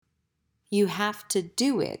You have to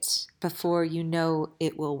do it before you know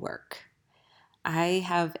it will work. I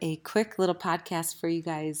have a quick little podcast for you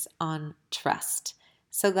guys on trust.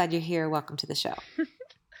 So glad you're here. Welcome to the show.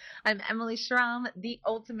 I'm Emily Schramm, the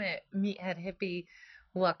ultimate meathead hippie.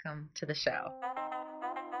 Welcome to the show.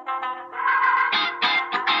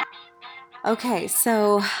 Okay,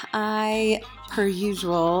 so I, per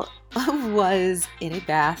usual, was in a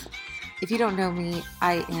bath. If you don't know me,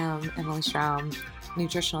 I am Emily Schramm,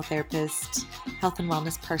 nutritional therapist, health and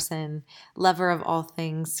wellness person, lover of all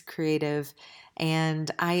things creative, and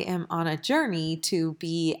I am on a journey to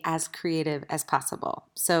be as creative as possible.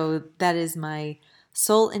 So that is my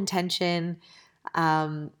sole intention.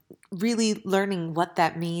 Really learning what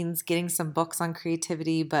that means, getting some books on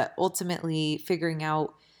creativity, but ultimately figuring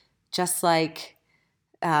out just like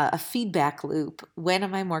a feedback loop. When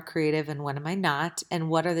am I more creative and when am I not? And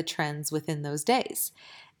what are the trends within those days?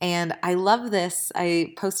 And I love this.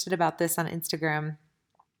 I posted about this on Instagram.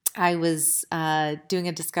 I was doing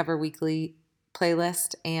a Discover Weekly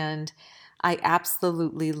playlist, and I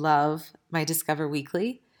absolutely love my Discover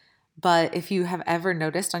Weekly. But if you have ever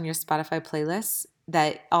noticed on your Spotify playlists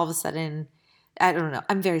that all of a sudden, I don't know,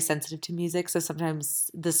 I'm very sensitive to music, so sometimes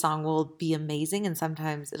the song will be amazing and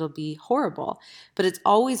sometimes it'll be horrible. But it's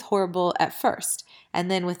always horrible at first. And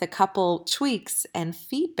then with a couple tweaks and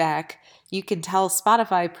feedback, you can tell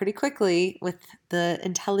Spotify pretty quickly with the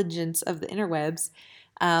intelligence of the interwebs,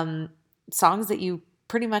 um, songs that you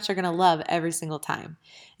pretty much are going to love every single time.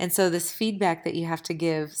 And so this feedback that you have to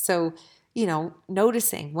give. So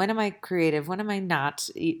noticing when am I creative, when am I not?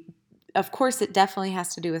 Of course, it definitely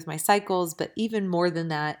has to do with my cycles, but even more than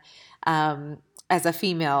that, as a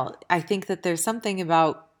female, I think that there's something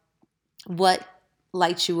about what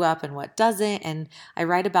lights you up and what doesn't. And I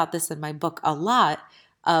write about this in my book a lot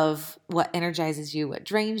of what energizes you, what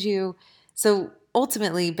drains you. So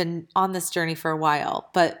ultimately, been on this journey for a while,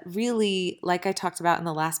 but really, like I talked about in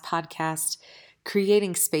the last podcast,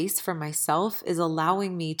 creating space for myself is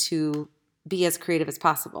allowing me to be as creative as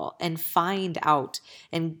possible and find out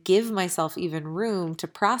and give myself even room to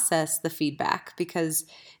process the feedback. Because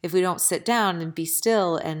if we don't sit down and be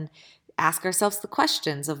still and ask ourselves the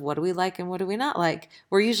questions of what do we like and what do we not like,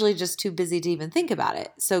 we're usually just too busy to even think about it.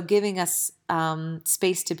 So giving us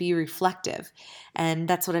space to be reflective. And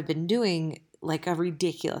that's what I've been doing, like a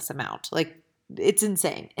ridiculous amount. Like, it's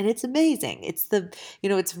insane and it's amazing.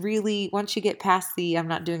 It's really, once you get past the I'm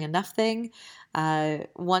not doing enough thing,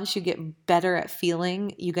 once you get better at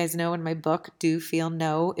feeling, you guys know in my book, Do Feel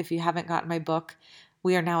No. If you haven't gotten my book,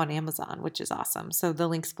 we are now on Amazon, which is awesome. So the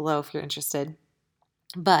link's below if you're interested.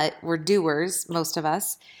 But we're doers, most of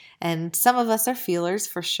us, and some of us are feelers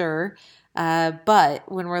for sure. But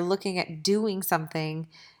when we're looking at doing something,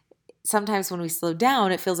 sometimes when we slow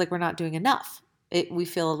down, it feels like we're not doing enough. We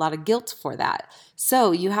feel a lot of guilt for that.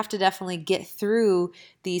 So you have to definitely get through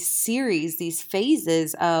these series, these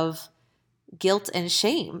phases of guilt and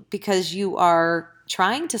shame, because you are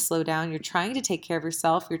trying to slow down, you're trying to take care of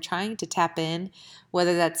yourself, you're trying to tap in,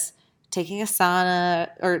 whether that's taking a sauna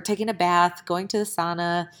or taking a bath, going to the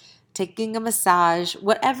sauna, taking a massage,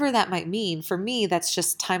 whatever that might mean. For me, that's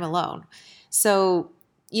just time alone. So,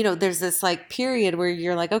 there's this like period where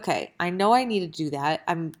you're like, okay, I know I need to do that.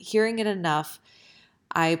 I'm hearing it enough.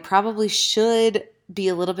 I probably should be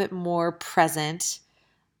a little bit more present.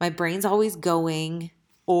 My brain's always going,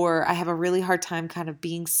 or I have a really hard time kind of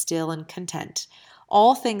being still and content.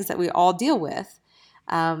 All things that we all deal with.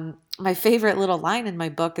 My favorite little line in my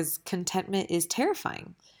book is contentment is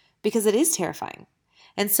terrifying, because it is terrifying.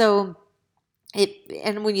 And so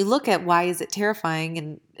and when you look at why is it terrifying,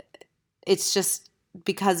 and it's just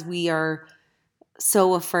because we are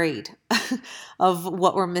so afraid of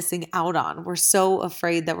what we're missing out on. We're so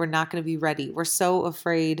afraid that we're not going to be ready. We're so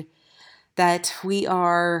afraid that we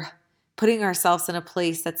are putting ourselves in a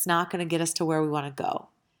place that's not going to get us to where we want to go,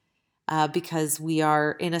 because we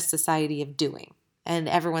are in a society of doing, and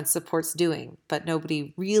everyone supports doing, but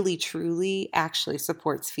nobody really truly actually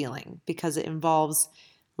supports feeling, because it involves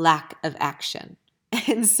lack of action.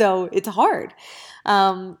 And so it's hard.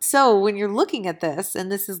 So when you're looking at this, and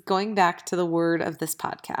this is going back to the word of this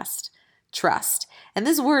podcast, trust. And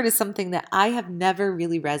this word is something that I have never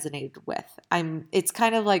really resonated with. It's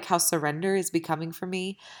kind of like how surrender is becoming for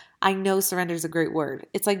me. I know surrender is a great word.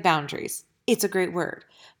 It's like boundaries. It's a great word.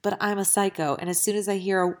 But I'm a psycho, and as soon as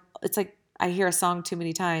it's like I hear a song too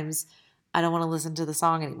many times, I don't want to listen to the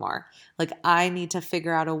song anymore. Like, I need to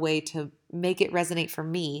figure out a way to make it resonate for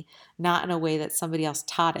me, not in a way that somebody else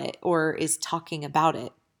taught it or is talking about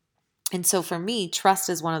it. And so for me, trust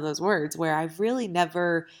is one of those words where I've really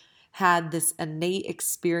never had this innate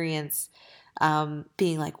experience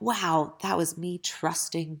being like, wow, that was me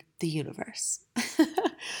trusting the universe,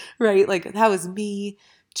 right? Like that was me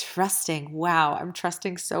trusting. Wow, I'm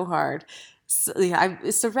trusting so hard. So, yeah,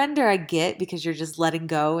 surrender I get because you're just letting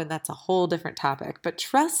go, and that's a whole different topic. But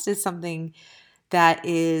trust is something that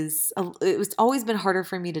it's always been harder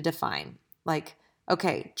for me to define. Like,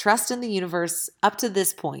 okay, trust in the universe up to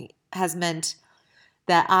this point has meant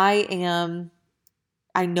that I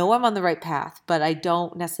know I'm on the right path, but I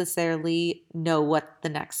don't necessarily know what the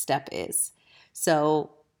next step is.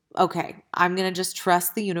 So, okay, I'm going to just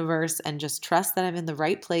trust the universe and just trust that I'm in the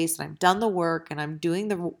right place and I've done the work and I'm doing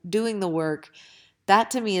the work.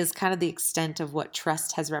 That to me is kind of the extent of what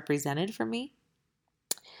trust has represented for me.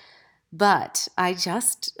 But I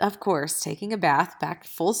just, of course, taking a bath back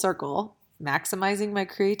full circle, maximizing my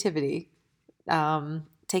creativity.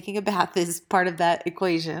 Taking a bath is part of that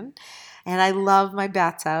equation. And I love my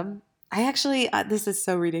bathtub. I actually, this is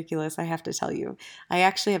so ridiculous, I have to tell you. I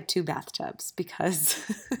actually have two bathtubs because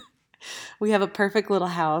we have a perfect little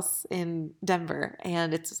house in Denver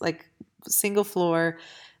and it's like single floor.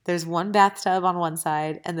 There's one bathtub on one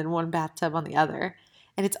side and then one bathtub on the other.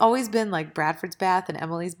 And it's always been like Bradford's bath and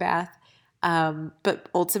Emily's bath. But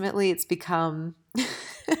ultimately, it's become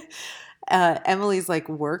Emily's like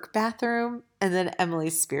work bathroom and then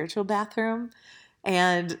Emily's spiritual bathroom.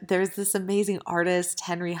 And there's this amazing artist,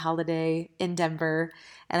 Henry Holiday, in Denver.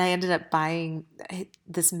 And I ended up buying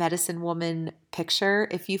this medicine woman picture.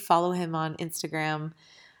 If you follow him on Instagram,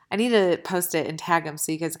 I need to post it and tag him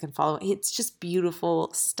so you guys can follow. It's just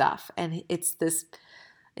beautiful stuff. And it's this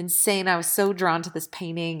insane. I was so drawn to this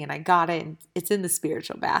painting and I got it and it's in the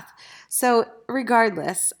spiritual bath. So,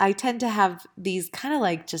 regardless, I tend to have these kind of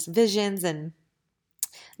like just visions and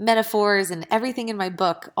metaphors and everything in my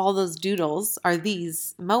book. All those doodles are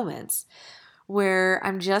these moments where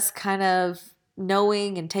I'm just kind of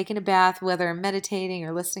knowing and taking a bath, whether I'm meditating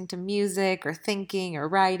or listening to music or thinking or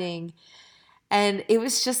writing. And it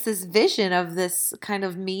was just this vision of this kind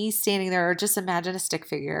of me standing there, or just imagine a stick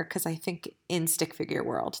figure, because I think in stick figure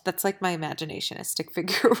world, that's like my imagination, a stick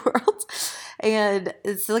figure world. And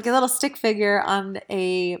it's like a little stick figure on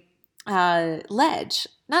a ledge,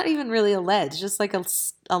 not even really a ledge, just like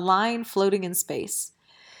a line floating in space.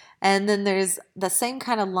 And then there's the same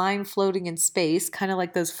kind of line floating in space, kind of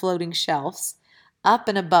like those floating shelves up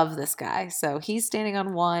and above this guy. So he's standing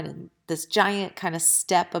on one, and this giant kind of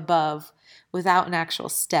step above without an actual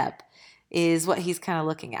step is what he's kind of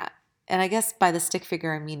looking at. And I guess by the stick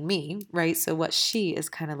figure, I mean me, right? So what she is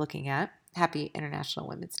kind of looking at. Happy International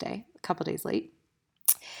Women's Day, a couple days late.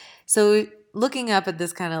 So looking up at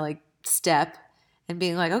this kind of like step and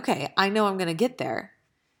being like, okay, I know I'm going to get there.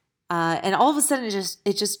 And all of a sudden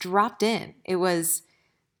it just dropped in. It was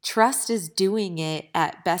trust is doing it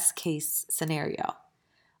at best case scenario.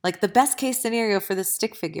 Like the best case scenario for this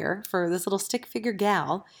stick figure, for this little stick figure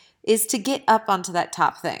gal, is to get up onto that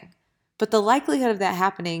top thing. But the likelihood of that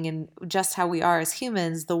happening and just how we are as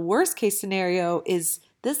humans, the worst case scenario is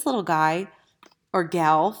this little guy or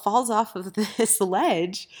gal falls off of this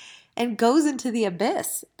ledge and goes into the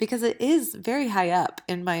abyss because it is very high up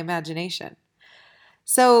in my imagination.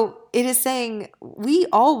 So it is saying we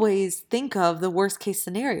always think of the worst case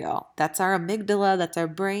scenario. That's our amygdala, that's our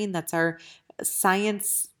brain, that's our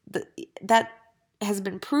science. That has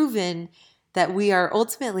been proven that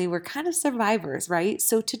we're kind of survivors, right?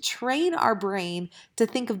 So to train our brain to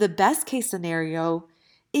think of the best case scenario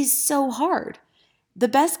is so hard. The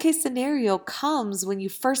best case scenario comes when you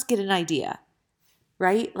first get an idea,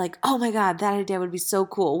 right? Like, oh my God, that idea would be so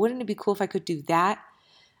cool. Wouldn't it be cool if I could do that?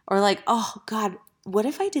 Or like, oh God, what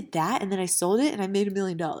if I did that and then I sold it and I made $1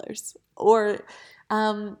 million? Or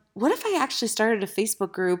what if I actually started a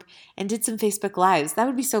Facebook group and did some Facebook Lives? That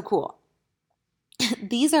would be so cool.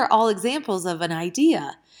 These are all examples of an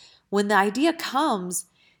idea. When the idea comes,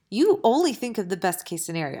 you only think of the best case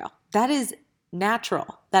scenario. That is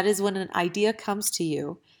natural. That is when an idea comes to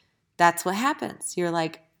you. That's what happens. You're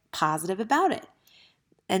like positive about it.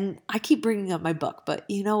 And I keep bringing up my book, but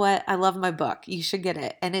you know what? I love my book. You should get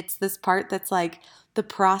it. And it's this part that's like the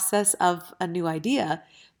process of a new idea.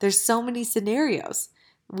 There's so many scenarios.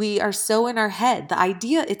 We are so in our head. The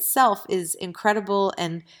idea itself is incredible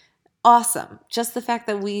and awesome. Just the fact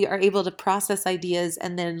that we are able to process ideas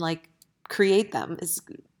and then like create them is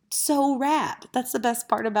so rad. That's the best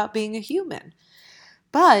part about being a human.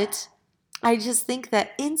 But I just think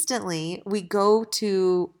that instantly we go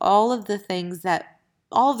to all of the things that,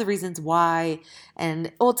 all of the reasons why,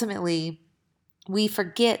 and ultimately we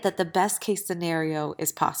forget that the best case scenario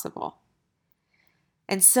is possible.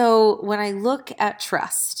 And so when I look at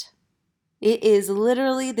trust, it is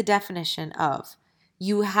literally the definition of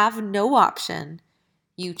You have no option.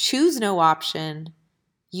 You choose no option.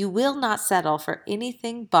 You will not settle for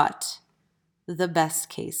anything but the best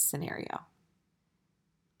case scenario.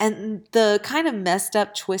 And the kind of messed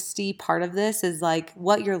up, twisty part of this is like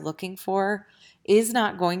what you're looking for is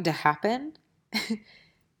not going to happen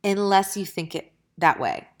unless you think it that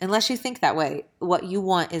way. Unless you think that way, what you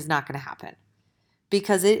want is not going to happen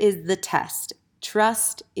because it is the test.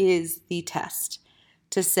 Trust is the test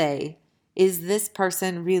to say, is this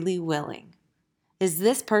person really willing? Is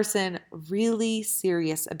this person really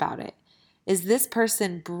serious about it? Is this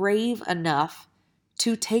person brave enough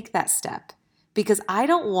to take that step? Because I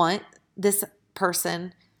don't want this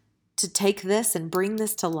person to take this and bring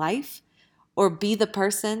this to life or be the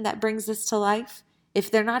person that brings this to life if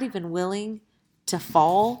they're not even willing to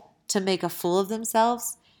fall, to make a fool of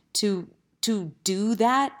themselves, to do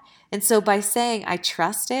that. And so by saying I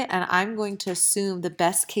trust it and I'm going to assume the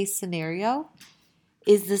best case scenario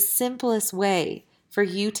is the simplest way for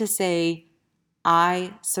you to say,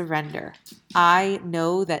 I surrender. I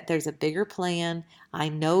know that there's a bigger plan. I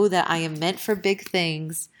know that I am meant for big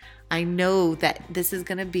things. I know that this is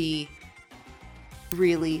going to be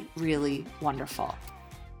really, really wonderful.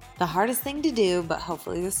 The hardest thing to do, but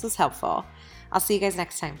hopefully this was helpful. I'll see you guys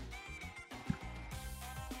next time.